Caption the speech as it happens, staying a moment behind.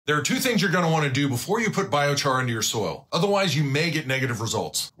There are two things you're going to want to do before you put biochar into your soil. Otherwise, you may get negative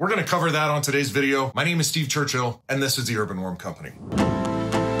results. We're going to cover that on today's video. My name is Steve Churchill, and this is the Urban Worm Company.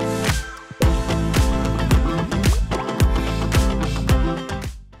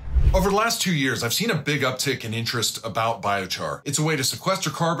 Over the last 2 years, I've seen a big uptick in interest about biochar. It's a way to sequester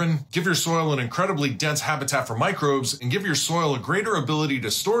carbon, give your soil an incredibly dense habitat for microbes, and give your soil a greater ability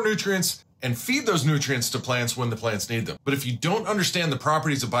to store nutrients and feed those nutrients to plants when the plants need them. But if you don't understand the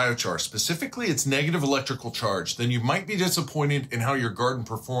properties of biochar, specifically its negative electrical charge, then you might be disappointed in how your garden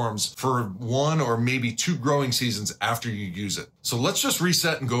performs for 1 or maybe 2 growing seasons after you use it. So let's just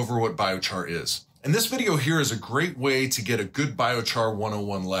reset and go over what biochar is. And this video here is a great way to get a good biochar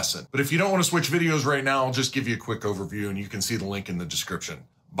 101 lesson. But if you don't want to switch videos right now, I'll just give you a quick overview and you can see the link in the description.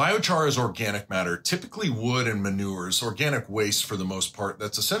 Biochar is organic matter, typically wood and manures, organic waste for the most part,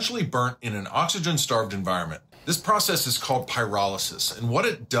 that's essentially burnt in an oxygen-starved environment. This process is called pyrolysis, and what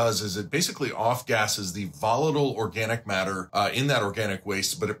it does is it basically off-gases the volatile organic matter in that organic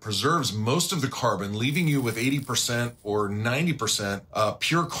waste, but it preserves most of the carbon, leaving you with 80% or 90%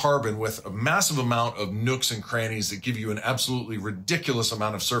 pure carbon with a massive amount of nooks and crannies that give you an absolutely ridiculous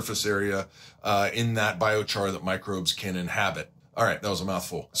amount of surface area in that biochar that microbes can inhabit. All right, that was a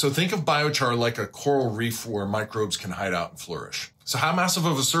mouthful. So think of biochar like a coral reef where microbes can hide out and flourish. So how massive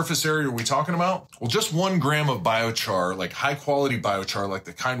of a surface area are we talking about? Well, just 1 gram of biochar, like high quality biochar, like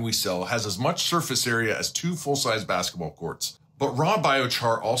the kind we sell, has as much surface area as 2 full-size basketball courts. But raw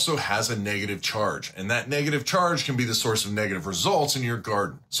biochar also has a negative charge, and that negative charge can be the source of negative results in your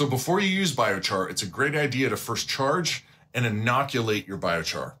garden. So before you use biochar, it's a great idea to first charge and inoculate your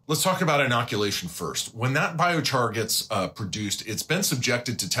biochar. Let's talk about inoculation first. When that biochar gets produced, it's been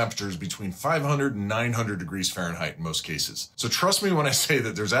subjected to temperatures between 500 and 900 degrees Fahrenheit in most cases. So trust me when I say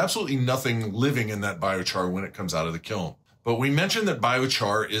that there's absolutely nothing living in that biochar when it comes out of the kiln. But we mentioned that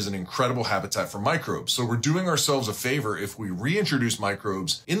biochar is an incredible habitat for microbes, so we're doing ourselves a favor if we reintroduce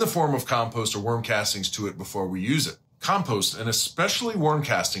microbes in the form of compost or worm castings to it before we use it. Compost, and especially worm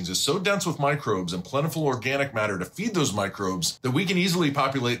castings, is so dense with microbes and plentiful organic matter to feed those microbes that we can easily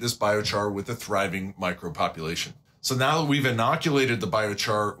populate this biochar with a thriving microbe population. So now that we've inoculated the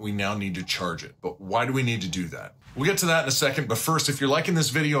biochar, we now need to charge it. But why do we need to do that? We'll get to that in a second, but first, if you're liking this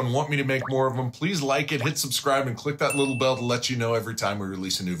video and want me to make more of them, please like it, hit subscribe, and click that little bell to let you know every time we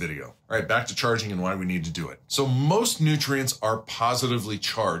release a new video. All right, back to charging and why we need to do it. So most nutrients are positively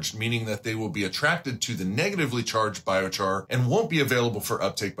charged, meaning that they will be attracted to the negatively charged biochar and won't be available for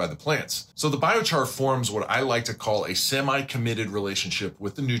uptake by the plants. So the biochar forms what I like to call a semi-committed relationship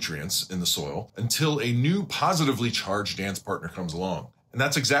with the nutrients in the soil until a new positively charged dance partner comes along. And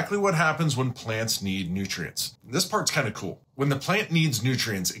that's exactly what happens when plants need nutrients. This part's kind of cool. When the plant needs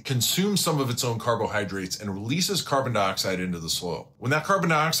nutrients, it consumes some of its own carbohydrates and releases carbon dioxide into the soil. When that carbon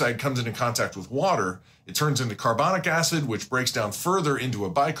dioxide comes into contact with water, it turns into carbonic acid, which breaks down further into a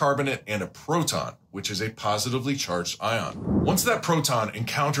bicarbonate and a proton, which is a positively charged ion. Once that proton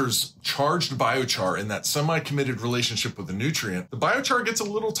encounters charged biochar in that semi-committed relationship with the nutrient, the biochar gets a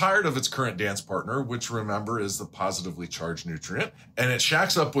little tired of its current dance partner, which remember is the positively charged nutrient, and it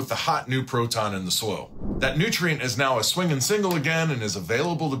shacks up with the hot new proton in the soil. That nutrient is now a swinging single again and is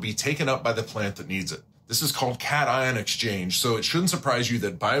available to be taken up by the plant that needs it. This is called cation exchange, so it shouldn't surprise you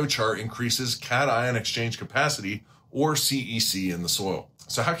that biochar increases cation exchange capacity, or CEC, in the soil.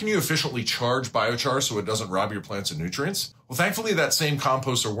 So how can you efficiently charge biochar so it doesn't rob your plants of nutrients? Well, thankfully, that same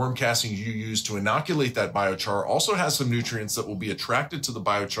compost or worm casting you use to inoculate that biochar also has some nutrients that will be attracted to the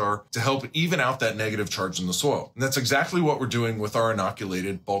biochar to help even out that negative charge in the soil. And that's exactly what we're doing with our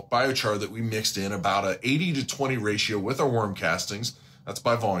inoculated bulk biochar that we mixed in about a 80-20 ratio with our worm castings. That's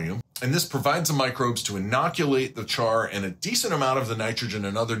by volume. And this provides the microbes to inoculate the char and a decent amount of the nitrogen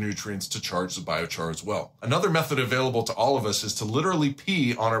and other nutrients to charge the biochar as well. Another method available to all of us is to literally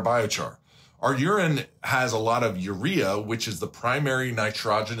pee on our biochar. Our urine has a lot of urea, which is the primary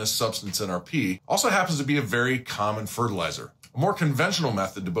nitrogenous substance in our pee, also happens to be a very common fertilizer. A more conventional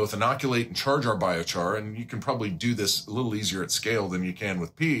method to both inoculate and charge our biochar, and you can probably do this a little easier at scale than you can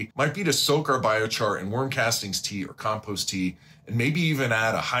with pee, might be to soak our biochar in worm castings tea or compost tea, and maybe even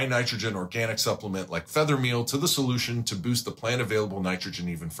add a high nitrogen organic supplement like feather meal to the solution to boost the plant available nitrogen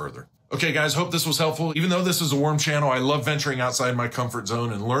even further. Okay guys, hope this was helpful. Even though this is a worm channel, I love venturing outside my comfort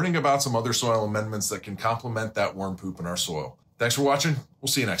zone and learning about some other soil amendments that can complement that worm poop in our soil. Thanks for watching. We'll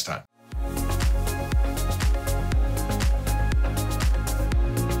see you next time.